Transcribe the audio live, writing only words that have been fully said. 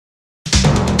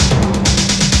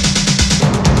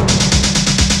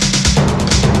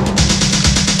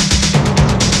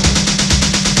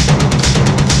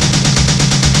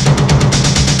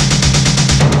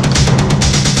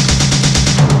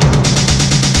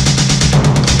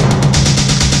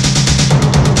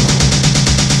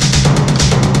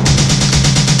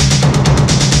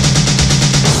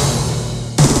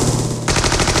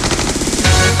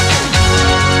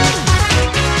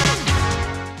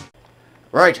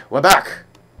Right, we're back.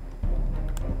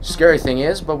 Scary thing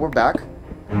is, but we're back.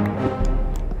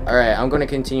 Alright, I'm gonna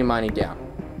continue mining down.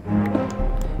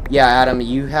 Yeah, Adam,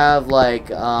 you have like,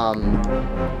 you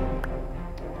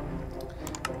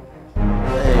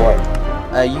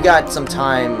got some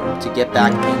time to get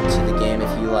back into the game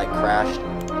if you like crashed.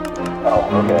 Oh,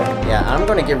 okay. Yeah, I'm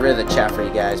gonna get rid of the chat for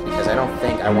you guys because I don't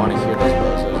think I want to hear those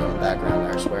bozos in the background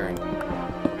that are swearing.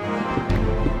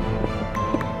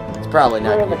 It's probably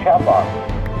not in the chat box.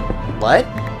 What?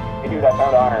 Hey dude, I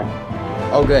found iron.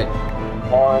 Oh, good.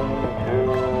 1,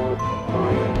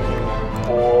 2, 3,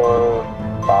 4,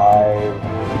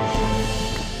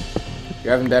 5.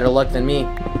 You're having better luck than me.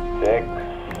 6.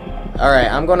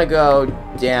 Alright, I'm gonna go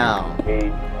down.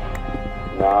 8,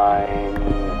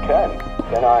 9, 10.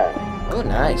 10 iron. Oh,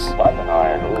 nice. 11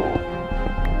 iron. Ooh.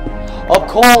 Oh,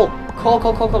 coal! Coal,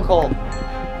 coal, coal, coal, coal.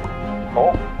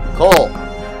 Coal? Coal.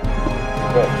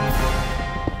 Good.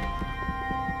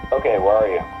 Okay, where are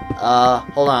you?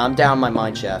 Hold on, I'm down my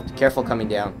mine shaft. Careful coming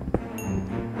down.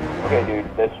 Okay, dude,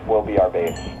 this will be our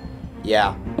base.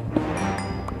 Yeah.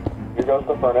 Here goes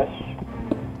the furnace.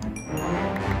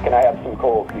 Can I have some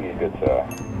coal, please, good sir?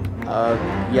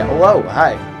 Yeah. Whoa,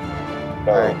 hi.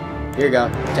 So, Alright, here you go.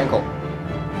 10 coal.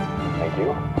 thank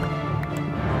you.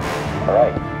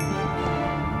 Alright.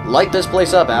 Light this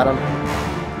place up, Adam.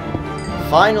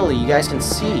 Finally, you guys can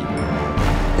see.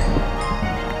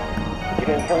 You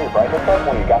didn't turn your brightness up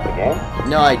when you got the game?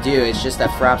 No, I do. It's just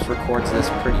that Fraps records this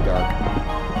pretty dark.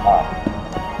 Ah.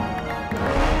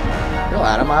 No,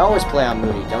 Adam, I always play on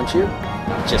Moody, don't you?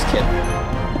 Just kidding.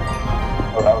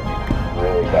 Oh, that would be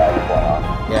really bad to play on.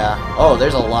 Yeah. Oh,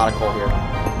 there's a lot of coal here. A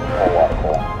lot of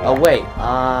coal. Oh, wait.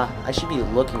 I should be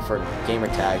looking for gamer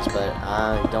tags, but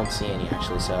I don't see any,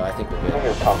 actually, so I think we're In good.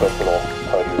 your compass, it'll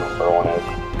tell you where one is.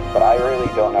 But I really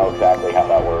don't know exactly how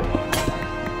that works.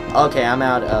 Okay, I'm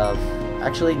out of...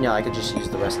 Actually, no, I could just use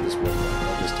the rest of this wood.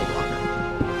 It'll just take longer.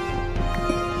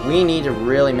 We need to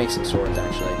really make some swords,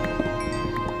 actually.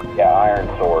 Yeah, iron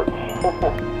swords.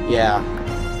 Yeah.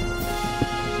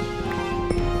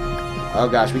 Oh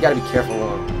gosh, we gotta be careful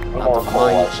not to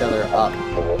line each other up.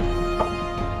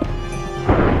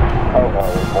 Oh no,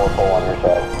 there's more coal on your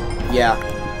side. Yeah.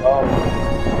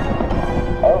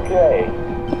 Okay.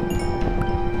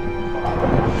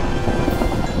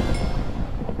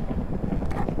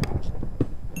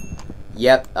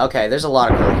 Yep. Okay, there's a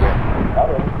lot of coal here.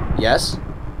 Okay. Yes?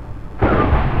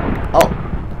 Oh.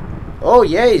 Oh,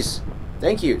 yays!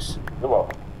 Thank yous. You're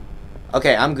welcome.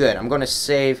 Okay, I'm good. I'm gonna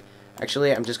save...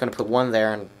 Actually, I'm just gonna put one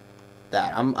there and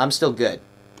that. I'm still good.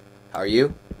 How are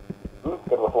you? Good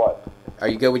with what? Are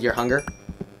you good with your hunger?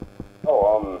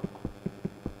 Oh,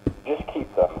 just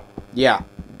keep them. Yeah.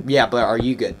 Yeah, but are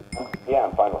you good? Yeah,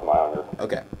 I'm fine with my hunger.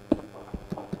 Okay.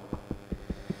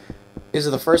 These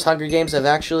are the first Hunger Games I've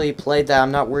actually played that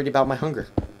I'm not worried about my hunger.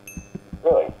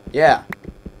 Really? Yeah.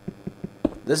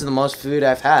 This is the most food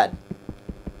I've had.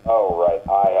 Oh, right.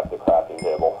 I have the crafting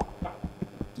table.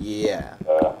 Yeah.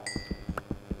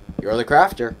 You're the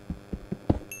crafter.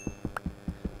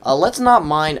 Let's not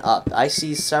mine up. I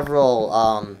see several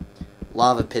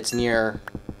lava pits near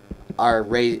our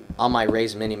on my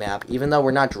raised minimap. Even though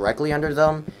we're not directly under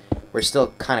them, we're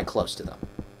still kind of close to them.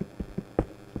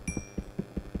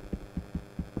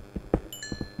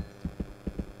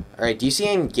 Alright, do you see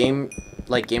any gamer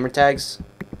tags?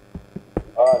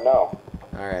 No.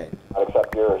 Alright. Not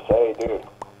except yours. Hey, dude.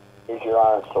 Here's your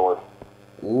iron sword.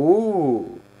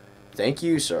 Ooh. Thank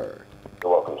you, sir.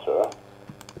 You're welcome, sir.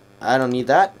 I don't need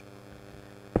that.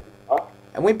 Huh?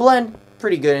 And we blend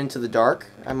pretty good into the dark,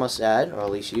 I must add, or at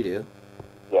least you do.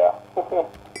 Yeah.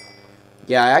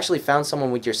 Yeah, I actually found someone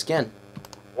with your skin.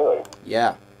 Really?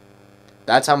 Yeah.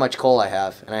 That's how much coal I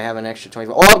have, and I have an extra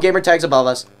 24. Oh, gamer tags above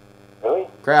us. Really?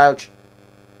 Crouch.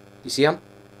 You see them?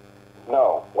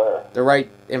 No. Where? They're right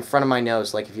in front of my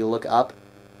nose, like if you look up.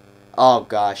 Oh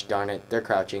gosh, darn it. They're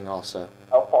crouching also.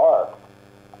 How far?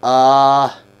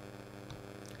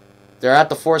 They're at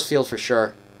the force field for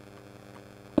sure.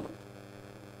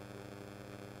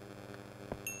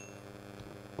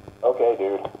 Okay,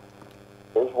 dude.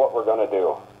 Here's what we're gonna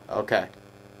do. Okay.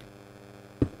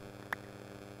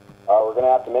 We're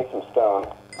gonna have to make some stone.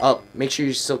 Oh, make sure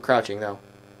you're still crouching though.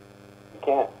 You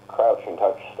can't crouch and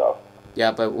touch stuff.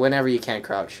 Yeah, but whenever you can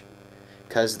crouch.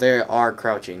 Because they are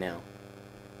crouching now.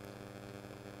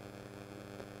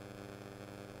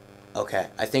 Okay,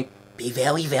 I think... Be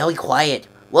very, very quiet.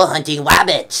 We're hunting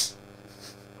rabbits.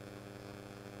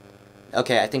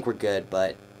 Okay, I think we're good,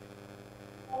 but...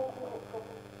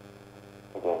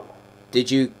 Okay.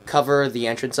 Did you cover the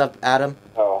entrance up, Adam?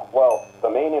 Oh, well, the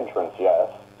main entrance,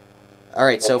 yes.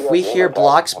 Alright, so if we hear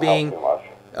blocks being...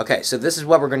 Okay, so this is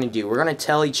what we're going to do. We're going to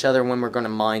tell each other when we're going to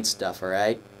mine stuff,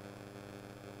 alright?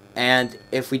 And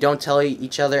if we don't tell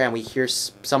each other and we hear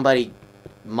somebody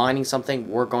mining something,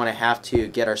 we're going to have to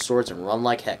get our swords and run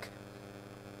like heck.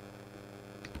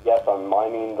 Yes, I'm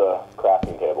mining the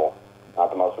crafting table.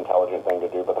 Not the most intelligent thing to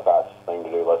do, but the fastest thing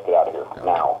to do. Let's get out of here. Okay.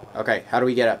 Now. Okay, how do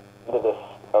we get up? Into this.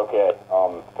 Okay,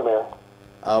 come here.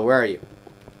 Where are you?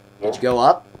 Did you go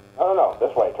up? No,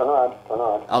 this way. Turn around.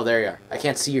 Oh, there you are. I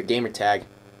can't see your gamer tag.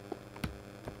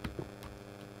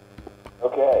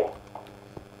 Okay.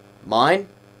 Mine?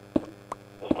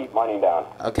 Just keep mining down.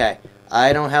 Okay.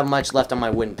 I don't have much left on my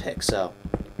wooden pick, so.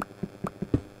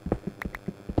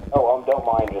 Oh, don't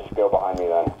mind. Just go behind me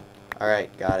then.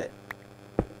 Alright, got it.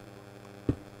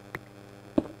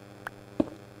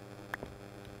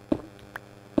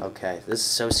 Okay, this is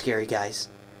so scary, guys.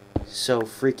 So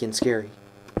freaking scary.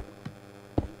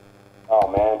 Oh,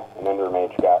 man. An ender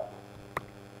mage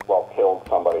killed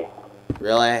somebody.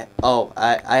 Really? Oh,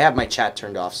 I have my chat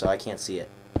turned off, so I can't see it.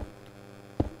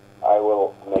 I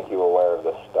will make you aware of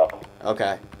this stuff.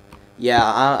 Okay. Yeah,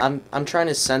 I'm trying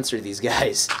to censor these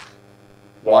guys.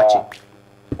 Yeah. Watching.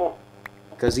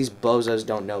 Because these bozos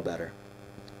don't know better.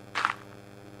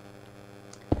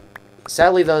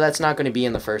 Sadly, though, that's not going to be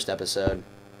in the first episode.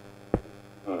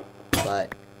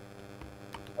 But...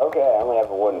 Okay, I only have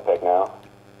a wooden pick now.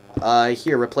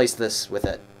 Here, replace this with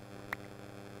it.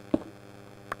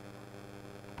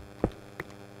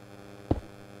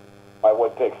 My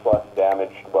wood pick's less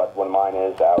damaged, but when mine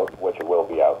is out, which it will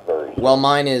be out very soon. Well,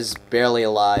 mine is barely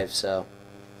alive, so...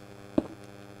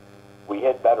 We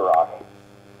hit bedrock.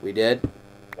 We did?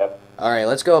 Yep. Alright,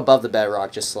 let's go above the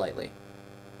bedrock just slightly.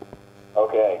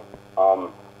 Okay,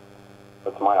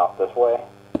 let's mine off this way.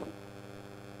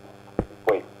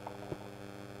 Wait.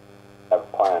 I have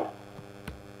a plan.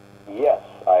 Yes,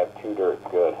 I have 2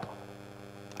 dirt. Good.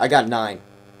 I got 9.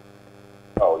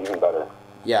 Oh, even better.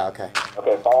 Yeah, okay.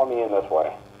 Okay, follow me in this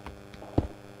way.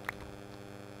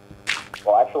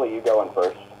 Well, actually, you go in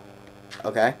first.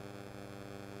 Okay.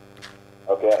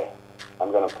 Okay,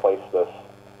 I'm gonna place this.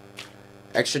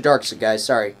 Extra dark, guys,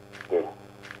 sorry. Dude.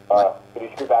 What? Could you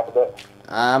scoot back a bit?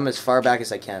 I'm as far back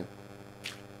as I can.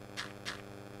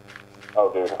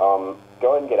 Oh, dude, go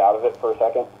ahead and get out of it for a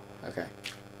second. Okay.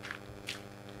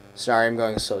 Sorry, I'm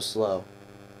going so slow.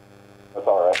 That's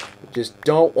alright. Just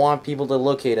don't want people to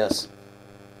locate us.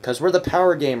 Because we're the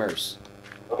PowerGamers.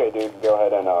 Okay, dude, go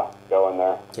ahead and, go in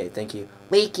there. Okay, thank you.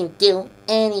 We can do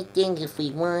anything if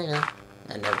we wanna.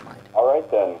 Never mind. Alright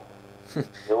then.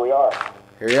 Here we are.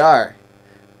 Here we are.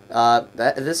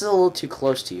 This is a little too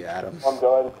close to you, Adam. I'm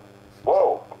going.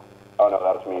 Whoa! Oh no,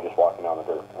 that was me just walking on the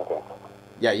dirt. Okay.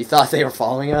 Yeah, you thought they were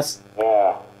following us?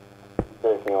 Yeah.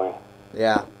 Great feeling.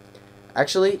 Yeah.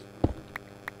 Actually,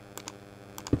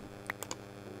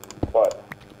 What?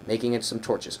 making it some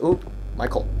torches. Ooh,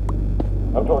 Michael.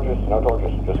 No torches,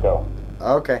 just go.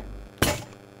 Okay.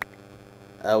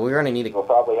 We're gonna need a... We'll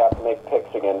probably have to make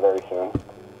picks again very soon.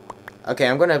 Okay,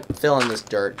 I'm gonna fill in this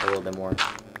dirt a little bit more.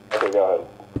 Okay, go ahead.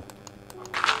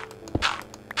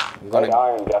 I'm gonna... Like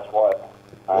iron, guess what?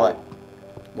 Iron. What?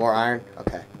 More iron?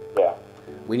 Okay. Yeah.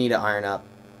 We need to iron up.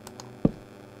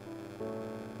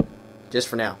 Just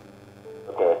for now.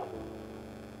 Okay.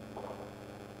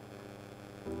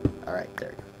 Alright,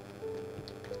 there you go.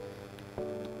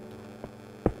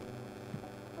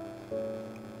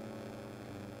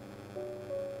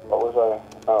 What was I?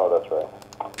 Oh, that's right.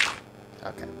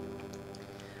 Okay.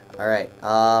 Alright,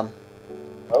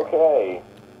 Okay.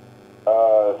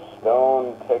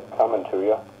 Stone pick coming to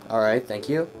you. alright, thank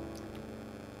you.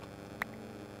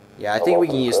 Yeah, I think we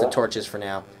can use the torches for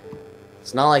now.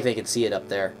 It's not like they can see it up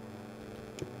there.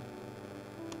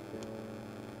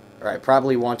 Alright,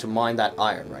 probably want to mine that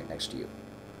iron right next to you.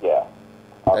 Yeah.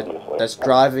 Obviously. That's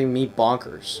driving me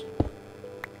bonkers.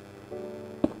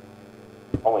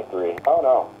 Only 3. Oh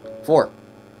no. 4.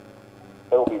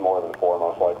 It'll be more than 4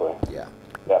 most likely. Yeah.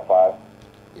 Yeah, 5.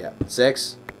 Yeah.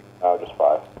 6? No, just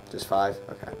 5. Just 5?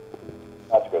 Okay.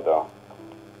 That's good though.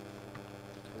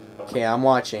 Okay, I'm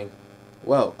watching.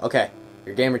 Whoa, okay.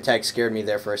 Your gamer tag scared me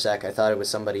there for a sec. I thought it was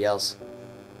somebody else.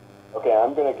 Okay,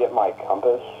 I'm gonna get my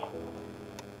compass.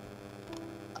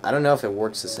 I don't know if it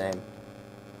works the same.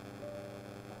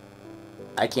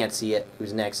 I can't see it.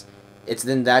 Who's next? It's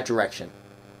in that direction.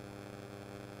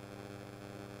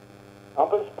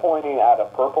 Compass pointing at a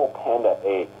purple panda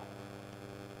 8.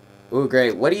 Ooh,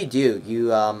 great. What do?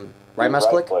 You, right mouse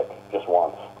click? Right click, just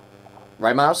once.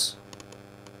 Right mouse?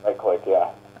 Right click,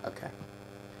 yeah. Okay.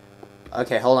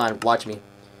 Okay, hold on. Watch me.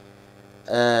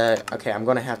 Okay, I'm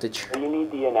gonna have to... You need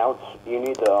the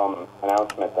announcement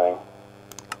thing.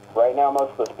 Right now,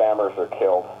 most of the spammers are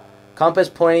killed. Compass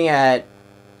pointing at...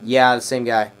 Yeah, the same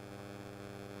guy.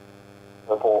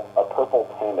 A purple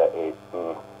panda ate.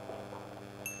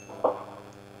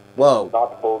 Whoa.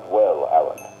 Not bode well,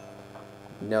 Alan.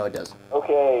 No, it doesn't.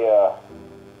 Okay,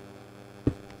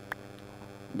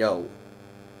 No.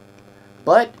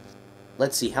 But,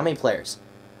 let's see, how many players?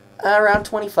 Around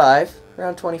 25.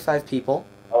 Around 25 people.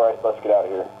 alright, let's get out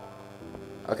of here.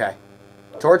 Okay.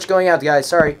 Torch going out, guys.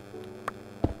 Sorry.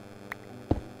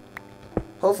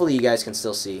 Hopefully you guys can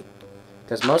still see.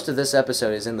 Because most of this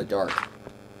episode is in the dark.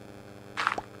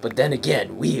 But then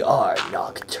again, we are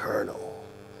nocturnal.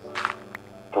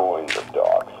 Join the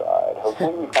dark side.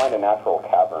 Hopefully we find a natural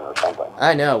cavern or something.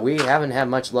 I know, we haven't had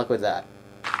much luck with that.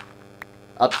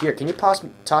 Up here, can you toss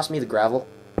me the gravel?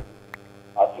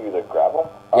 I see the gravel?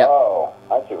 Yep. Oh,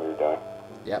 I see what you're doing.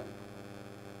 Yep.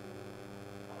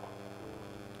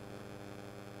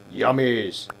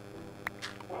 Yummies.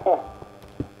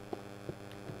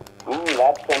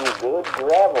 That's some good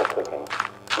gravel cooking.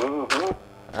 Mm-hmm.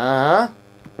 Uh-huh.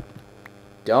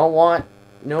 Don't want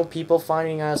no people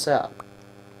finding us out.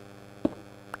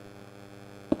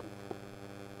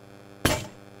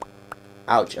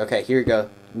 Ouch. Okay, here you go.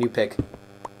 New pick.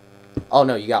 Oh,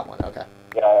 no, you got one. Okay.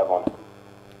 Yeah, I have one.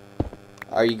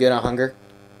 Are you good on hunger?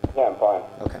 Yeah, I'm fine.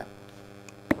 Okay.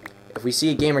 If we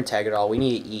see a gamer tag at all, we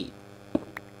need to eat.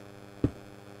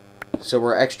 So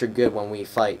we're extra good when we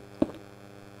fight.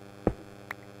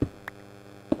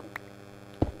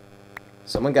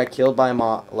 Someone got killed by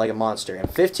like a monster. And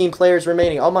 15 players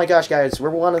remaining. Oh my gosh, guys. We're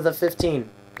one of the 15.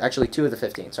 Actually, 2 of the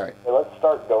 15. Sorry. Hey, let's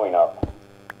start going up.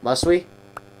 Must we?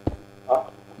 Huh?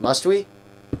 Must we?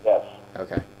 Yes.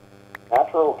 Okay.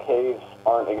 Natural caves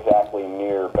aren't exactly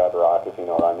near bedrock, if you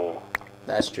know what I mean.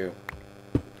 That's true.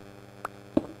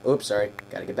 Oops, sorry.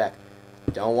 Gotta get back.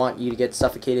 Don't want you to get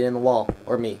suffocated in the wall.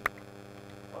 Or me.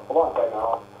 Hold on a second,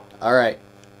 Alan. Alright.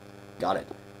 Got it.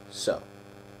 So.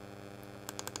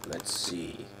 Let's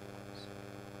see.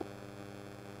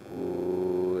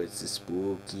 Ooh, it's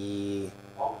spooky.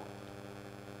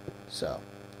 So.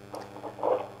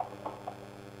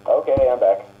 Okay, I'm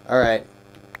back. Alright.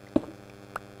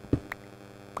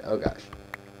 Oh gosh.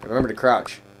 Remember to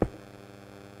crouch.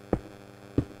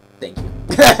 Thank you.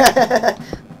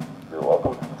 You're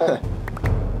welcome.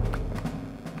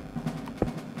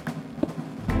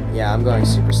 Yeah, I'm going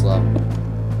super slow.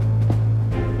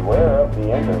 Beware of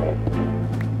the enemy.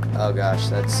 Oh gosh,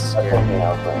 that's That's scary. what the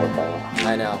announcement was saying.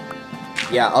 I know.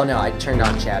 Yeah, oh no, I turned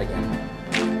on chat again.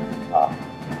 Ah,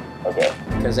 okay.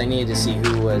 Because I needed to see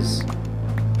who was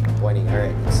pointing.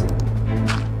 Alright, let's see.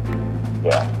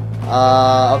 Yeah.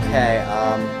 Okay,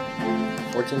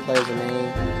 14 players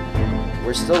remaining.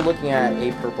 We're still looking at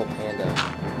a purple panda.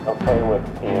 Don't play with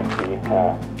TNT.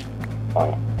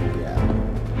 Funny. Yeah.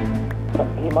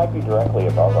 He might be directly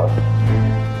above us.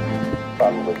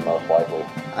 Probably most likely.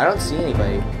 I don't see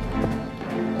anybody.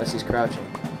 Unless he's crouching.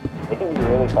 They can be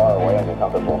really far away and the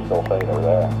compass will still say they're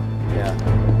there. Yeah.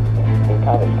 It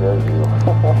kind of scares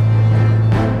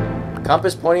you.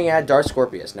 Compass pointing at Darth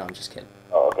Scorpius. No, I'm just kidding.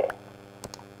 Oh, okay.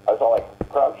 I was all like,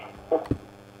 crouch.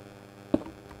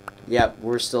 Yeah,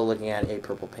 we're still looking at a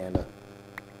purple panda.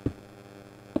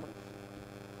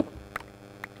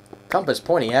 Compass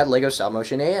pointing at Lego Stop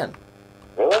Motion AN.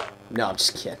 Really? No, I'm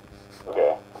just kidding.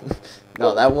 Okay.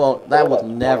 No, that will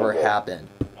never happen.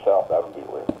 So, that would be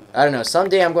weird. I don't know.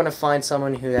 Someday I'm going to find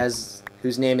someone whose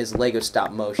name is Lego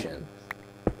Stop Motion.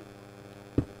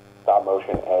 Stop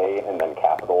motion A and then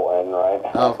capital N, right?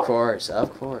 Of course,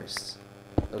 of course.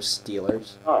 Those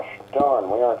Steelers. Gosh darn,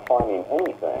 we aren't finding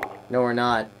anything. No, we're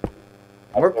not.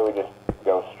 I say we just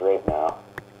go straight now.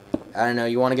 I don't know.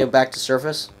 You want to go back to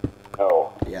surface?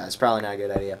 No. Yeah, it's probably not a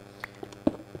good idea.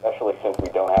 Especially since we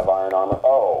don't have iron armor.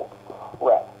 Oh,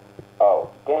 crap. Oh,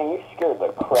 dang, you scared the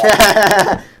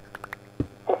crap.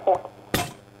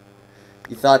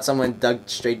 You thought someone dug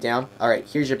straight down? Alright,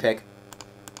 here's your pick.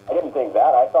 I didn't think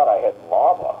that. I thought I had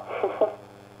lava.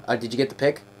 Did you get the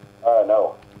pick?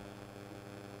 No.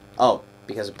 Oh,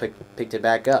 because it picked it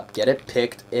back up. Get it?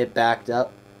 Picked it back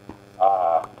up.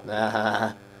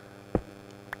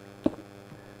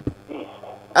 Beast.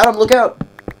 Adam, look out!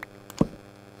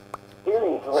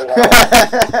 Seriously.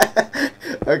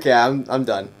 Okay, I'm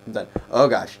done. I'm done. Oh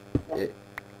gosh.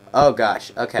 Oh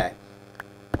gosh. Okay.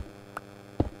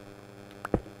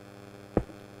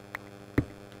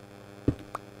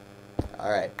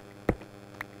 Alright.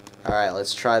 Alright,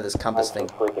 let's try this compass thing.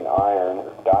 Some freaking iron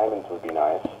or diamonds would be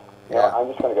nice. Yeah. No, I'm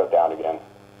just gonna go down again.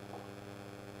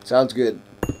 Sounds good.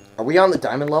 Are we on the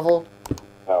diamond level?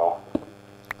 No.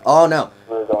 Oh no.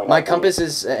 We're going My up. compass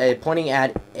is pointing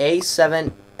at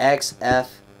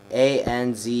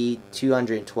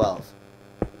A7XFANZ212.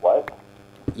 What?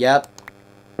 Yep.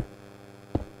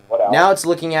 What else? Now it's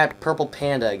looking at Purple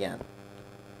Panda again.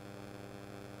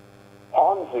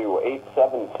 Ponzu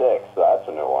 876. That's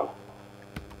a new one.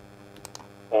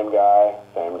 Same guy.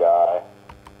 Same guy.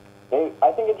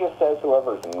 I think it just says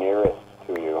whoever's nearest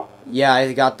to you. Yeah,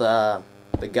 I got the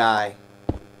guy.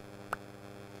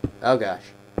 Oh gosh.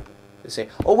 Let's see.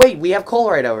 Oh wait, we have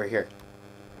coal right over here.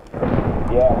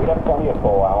 Yeah, we have plenty of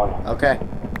coal, Alan. Okay.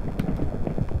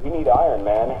 We need iron,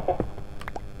 man.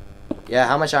 Yeah,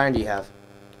 how much iron do you have?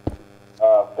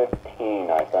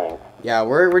 15, I think. Yeah,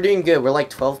 we're doing good. We're like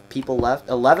 12 people left.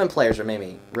 11 players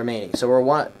remaining. So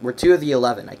we're 2 of the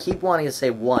 11. I keep wanting to say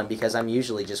 1 because I'm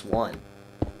usually just 1.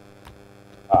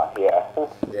 Yeah.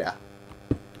 Yeah.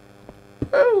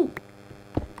 Ooh.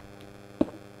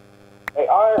 Hey,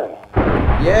 iron!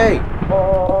 Yay!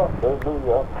 Oh,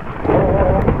 hallelujah. Oh,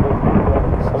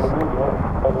 hallelujah.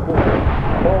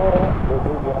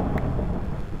 Hallelujah.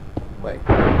 Wait.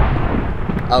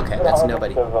 Okay, that's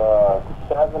nobody. Of,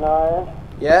 7 iron.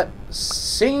 Yep.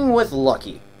 Singing with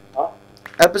Lucky. Huh?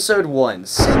 Episode 1.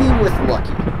 Singing with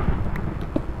Lucky.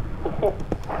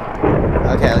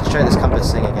 Okay, let's try this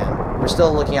compass thing again. We're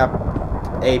still looking at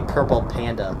a purple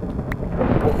panda.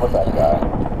 What's that guy?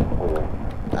 Weird.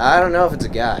 I don't know if it's a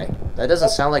guy. That doesn't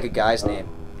sound like a guy's name.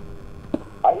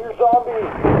 I hear zombie!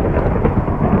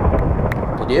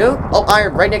 You do? Oh,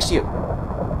 iron, right next to you.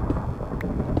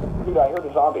 Dude, I heard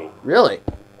a zombie. Really?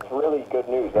 It's really good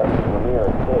news. That was Lemire.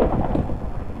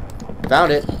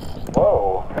 Found it.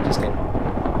 Whoa. Just kidding.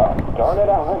 Darn it,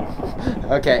 Alan.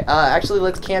 Okay, actually,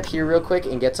 let's camp here real quick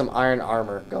and get some iron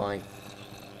armor going.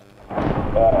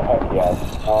 Heck yes.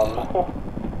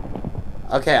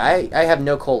 Okay, I have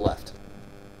no coal left.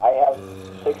 I have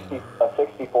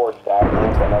 64 stack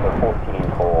and another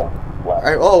 14 coal left.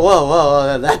 Alright,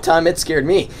 whoa, that time it scared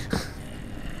me.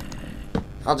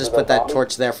 I'll just put that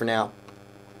torch there for now.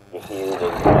 You hear the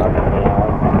zombie,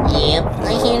 Alan? Yep,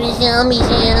 I hear the zombies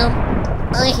now.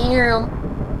 I hear them.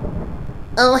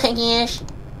 Oh my gosh.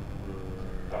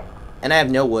 And I have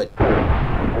no wood. We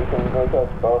can make us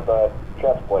both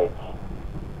chest plates,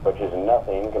 which is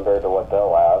nothing compared to what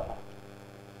they'll have.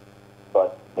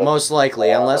 But Most likely,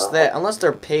 unless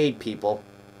they're paid people.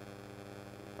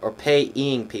 Or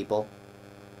paying people.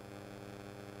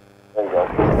 there you go.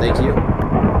 Thank you.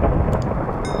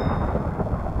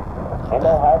 And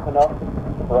I'll have enough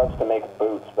for us to make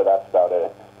boots, but that's about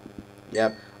it.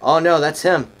 Yep. Oh no, that's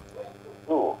him.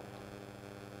 Ooh.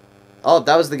 Oh,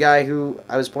 that was the guy who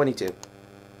I was pointing to.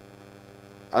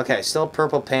 Okay, still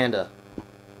Purple Panda.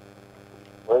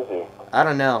 Where is he? I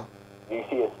don't know. Do you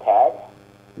see his tag?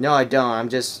 No, I don't. I'm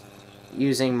just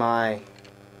using my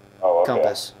Oh, okay.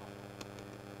 compass.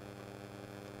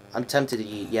 I'm tempted to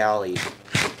eat. Yeah, I'll eat.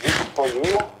 For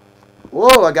you?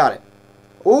 Whoa, I got it.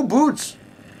 Oh, boots.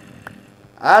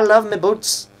 I love my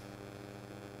boots.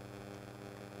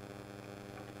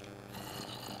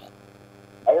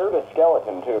 I heard a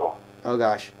skeleton too. Oh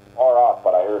gosh. Far off,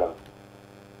 but I heard him.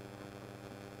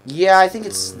 Yeah, I think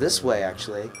it's this way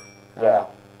actually. Yeah.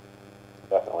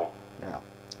 Definitely. No.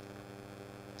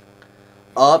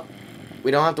 Up. We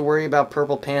don't have to worry about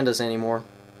purple pandas anymore.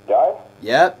 Died?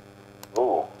 Yep.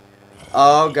 Ooh.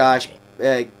 Oh gosh.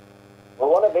 We're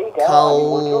 1 of 8, Alan.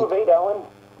 Col- We're 2 of 8, Alan.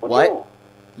 We're What? 2.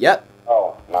 Yep.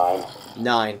 Oh, 9.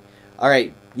 9.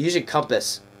 Alright, use your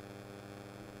compass.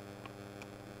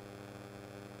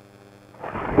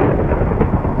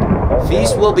 Okay.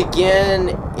 Feast will begin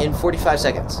in 45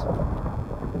 seconds.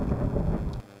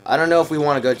 I don't know if we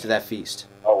want to go to that feast.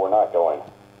 Oh, we're not going.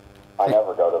 I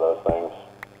never go to those things.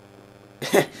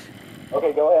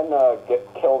 Okay, go ahead and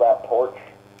kill that torch.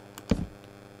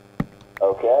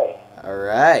 Okay.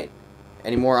 Alright.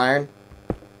 Any more iron?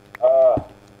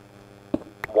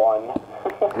 1.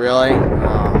 Really? See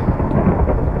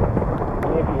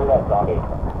if you hear that zombie.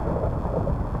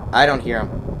 I don't hear him.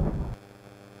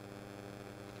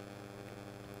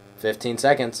 15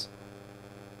 seconds.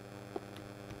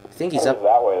 I think he's up.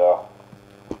 That way, though.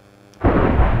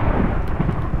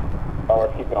 Oh,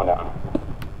 let's keep going down.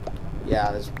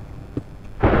 Yeah, there's...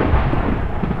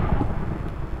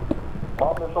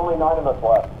 Well, there's only 9 of us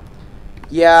left.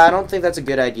 Yeah, I don't think that's a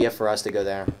good idea for us to go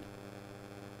there.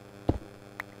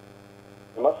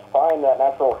 We must find that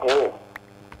natural cave.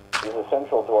 It is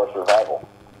essential to our survival.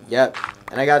 Yep.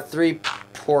 And I got 3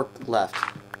 pork left.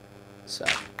 So...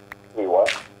 See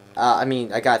what? I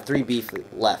mean, I got 3 beef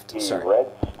left. The Sorry.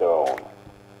 redstone.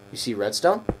 You see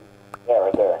redstone? Yeah,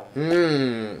 right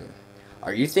there.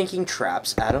 Are you thinking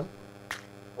traps, Adam?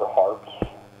 For harps.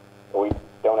 But we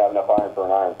don't have enough iron for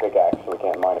an iron pickaxe, so we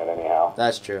can't mine it anyhow.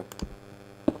 That's true.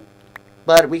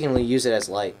 But we can use it as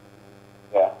light.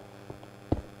 Yeah.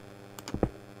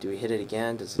 hit it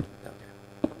again? Does it? Okay.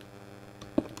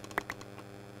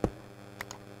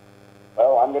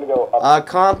 Well, I'm gonna go up.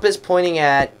 Compass pointing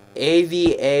at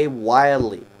AVA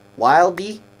Wildly.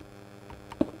 Wildy?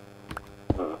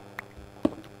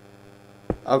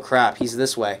 Oh crap, he's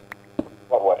this way.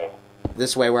 What way?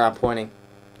 This way where I'm pointing.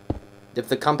 If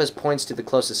the compass points to the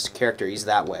closest character, he's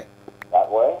that way.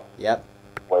 That way? Yep.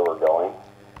 Where we're going?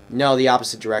 No, the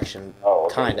opposite direction. Oh,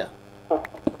 okay. Kinda.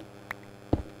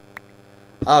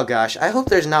 Oh gosh, I hope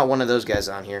there's not one of those guys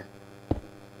on here.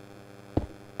 I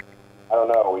don't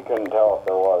know. We couldn't tell if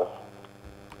there was.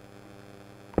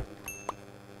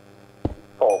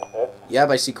 Cold hit. Yep,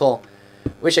 I see Cole.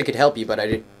 Wish I could help you, but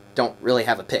don't really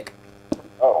have a pick.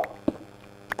 Oh.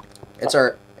 It's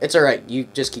alright. You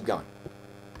just keep going.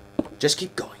 Just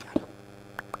keep going.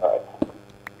 Alright.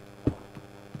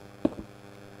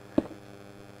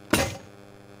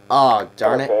 Oh,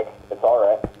 darn it. Pick. It's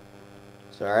alright.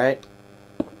 It's alright.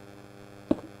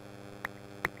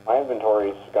 My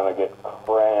inventory's gonna get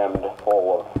crammed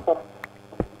full of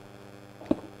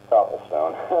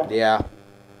cobblestone. Yeah.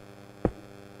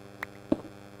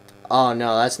 Oh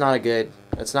no, that's not a good.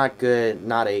 That's not good.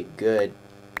 Not a good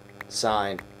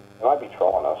sign. They might be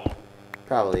trolling us.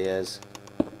 Probably is.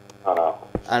 I don't know.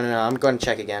 I don't know. I'm going to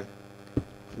check again.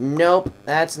 Nope,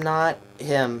 that's not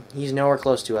him. He's nowhere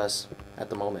close to us at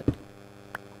the moment.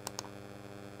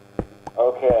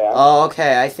 Okay. Oh,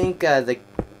 okay. I think the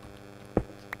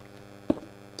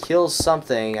kill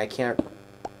something. I can't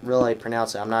really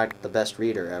pronounce it. I'm not the best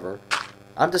reader ever.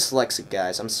 I'm dyslexic,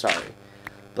 guys. I'm sorry.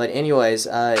 But anyways,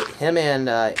 him and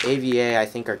AVA, I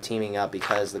think, are teaming up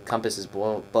because the compass is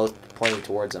both pointing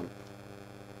towards them.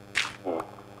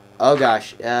 Oh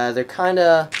gosh, they're kind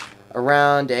of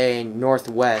around a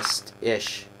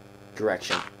northwest-ish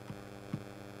direction.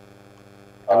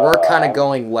 And we're kind of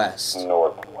going west.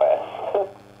 Northwest.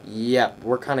 Yep,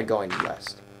 we're kind of going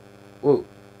west. Ooh.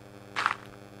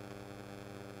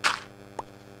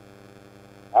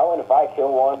 Alan, if I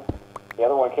kill one, the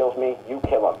other one kills me, you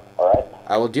kill him, alright?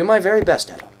 I will do my very best,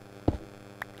 Adam.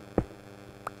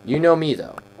 You know me,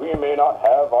 though. We may not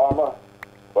have armor,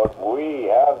 but we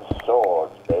have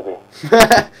swords, baby.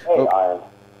 Hey, oh. iron.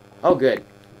 Oh, good.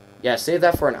 Yeah, save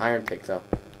that for an iron pick, though.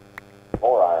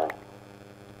 More iron.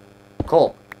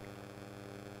 Cool.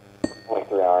 Only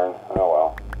 3 iron. Oh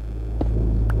well.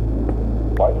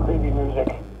 Why the creepy music?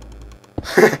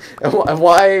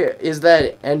 Why is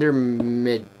that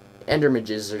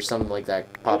endermages or something like that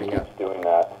popping up? Keeps doing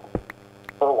that.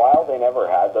 For a while, they never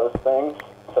had those things,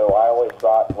 so I always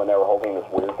thought when they were holding this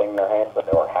weird thing in their hands that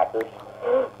they were hackers.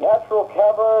 Natural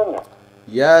cavern!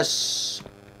 Yes.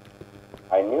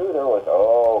 I knew there was...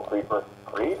 Oh, creeper.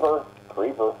 Creeper.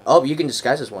 Creeper. Oh, you can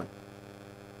disguise as one.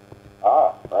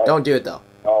 Ah, right. Don't do it, though.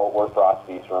 Oh, we're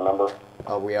frosties, remember?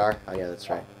 Oh, we are? Oh, yeah, that's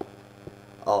right.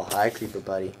 Oh, hi, creeper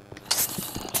buddy.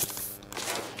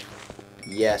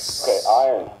 Yes. Okay,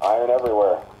 iron. Iron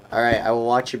everywhere. Alright, I will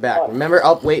watch your back. Remember...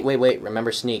 Oh, wait.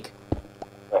 Remember sneak.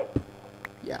 Right.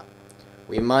 Yeah.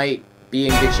 We might be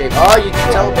in good shape. Oh, you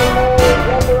can tell...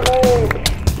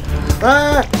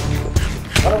 Ah!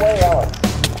 Run away, Alan.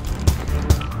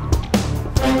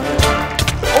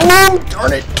 Oh,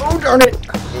 darn it. Oh, darn it.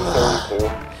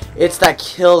 It's that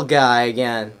kill guy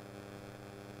again.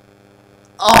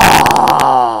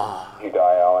 Oh! You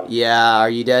die, Alan. Yeah, are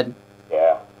you dead?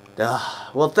 Yeah.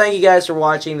 Well, thank you guys for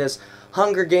watching this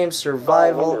Hunger Games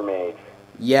Survival. Wonder Mage.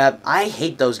 Yeah, I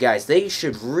hate those guys. They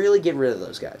should really get rid of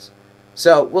those guys.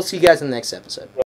 So, we'll see you guys in the next episode.